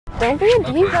Don't be a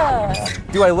diva.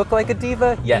 Do I look like a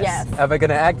diva? Yes. Yes. Am I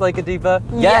gonna act like a diva?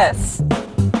 Yes.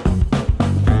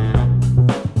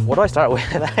 What do I start with?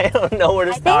 I don't know where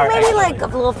to start. I think maybe like a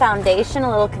little foundation, a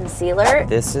little concealer.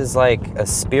 This is like a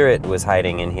spirit was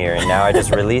hiding in here and now I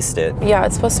just released it. Yeah,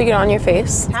 it's supposed to get on your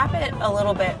face. Tap it a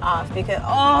little bit off because,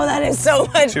 oh, that is so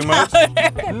much Too much?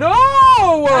 powder.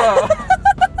 No!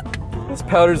 This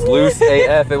powder's loose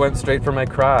AF. It went straight for my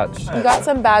crotch. You got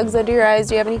some bags under your eyes.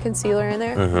 Do you have any concealer in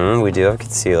there? Mm-hmm, we do have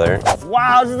concealer.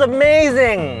 Wow, this is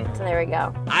amazing! So there we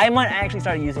go. I might actually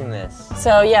start using this.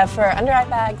 So yeah, for under eye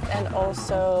bags and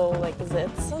also like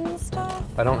zits and stuff.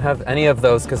 I don't have any of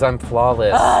those because I'm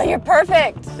flawless. Oh, you're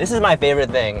perfect. This is my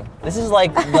favorite thing. This is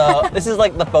like the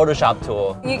Photoshop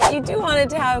tool. You do want it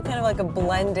to have kind of like a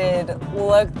blended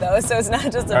look though, so it's not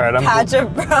just a All right, patch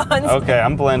of bronze. Okay,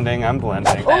 I'm blending.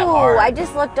 Oh, I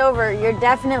just looked over. You're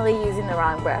definitely using the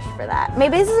wrong brush for that.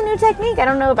 Maybe this is a new technique. I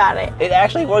don't know about it. It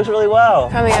actually works really well.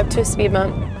 Coming up to a speed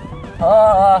bump.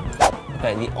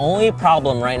 Okay, the only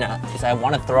problem right now is I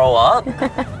want to throw up.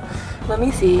 Let me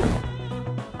see.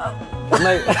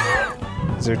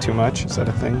 Is there too much? Is that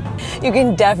a thing? You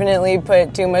can definitely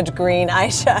put too much green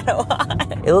eyeshadow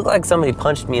on. It looked like somebody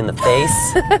punched me in the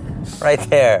face. Right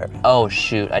there. Oh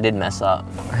shoot, I did mess up.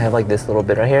 I have like this little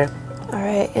bit right here. All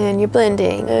right, and you're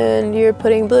blending, and you're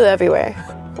putting blue everywhere.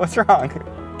 What's wrong?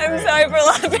 I'm sorry for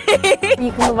laughing.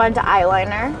 You can move on to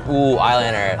eyeliner. Ooh,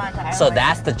 eyeliner. So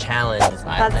that's the challenge. Is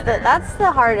eyeliner. That's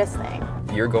the hardest thing.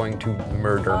 You're going to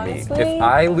murder Honestly? me. If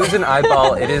I lose an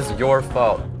eyeball, it is your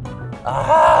fault.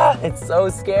 Ah, it's so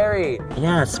scary.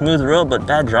 Yeah, smooth road, but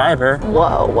bad driver.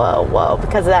 Whoa, whoa, whoa.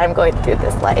 Because of that, I'm going through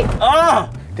this light. Oh!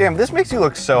 Damn, this makes you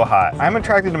look so hot. I'm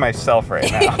attracted to myself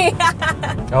right now.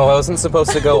 Oh, I wasn't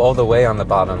supposed to go all the way on the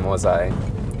bottom, was I?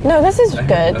 No, this is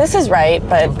good. This is right,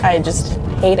 but I just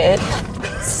hate it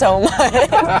so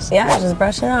much. Yeah, just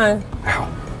brush it on. Ow.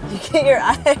 You get your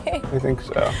eye. I think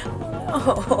so.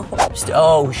 Oh.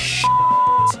 Oh shit.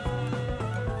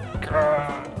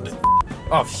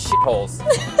 Oh, shitholes.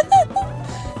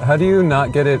 How do you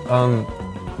not get it on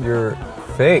your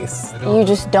face? You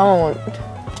just don't.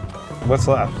 What's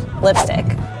left? Lipstick.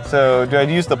 So, do I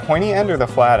use the pointy end or the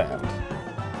flat end?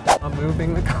 I'm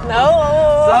moving the car. No.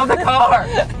 Stop the car!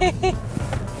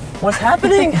 What's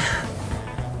happening?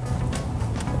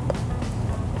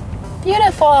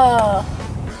 Beautiful.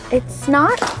 It's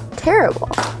not terrible.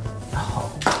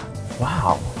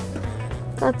 Wow.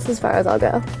 That's as far as I'll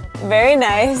go. Very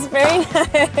nice, very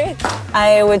nice.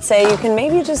 I would say you can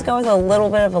maybe just go with a little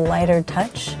bit of a lighter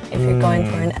touch if you're going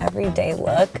for an everyday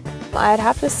look. I'd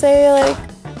have to say like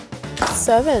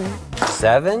 7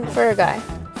 7? for a guy.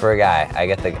 For a guy, I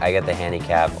get the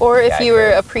handicap. Or if guy you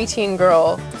were code. a preteen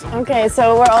girl. Okay,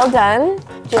 so we're all done.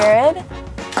 Jared,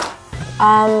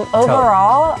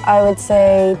 overall, I would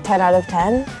say 10 out of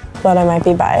 10, but I might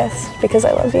be biased because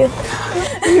I love you.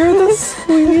 You're the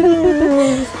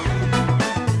sweetest.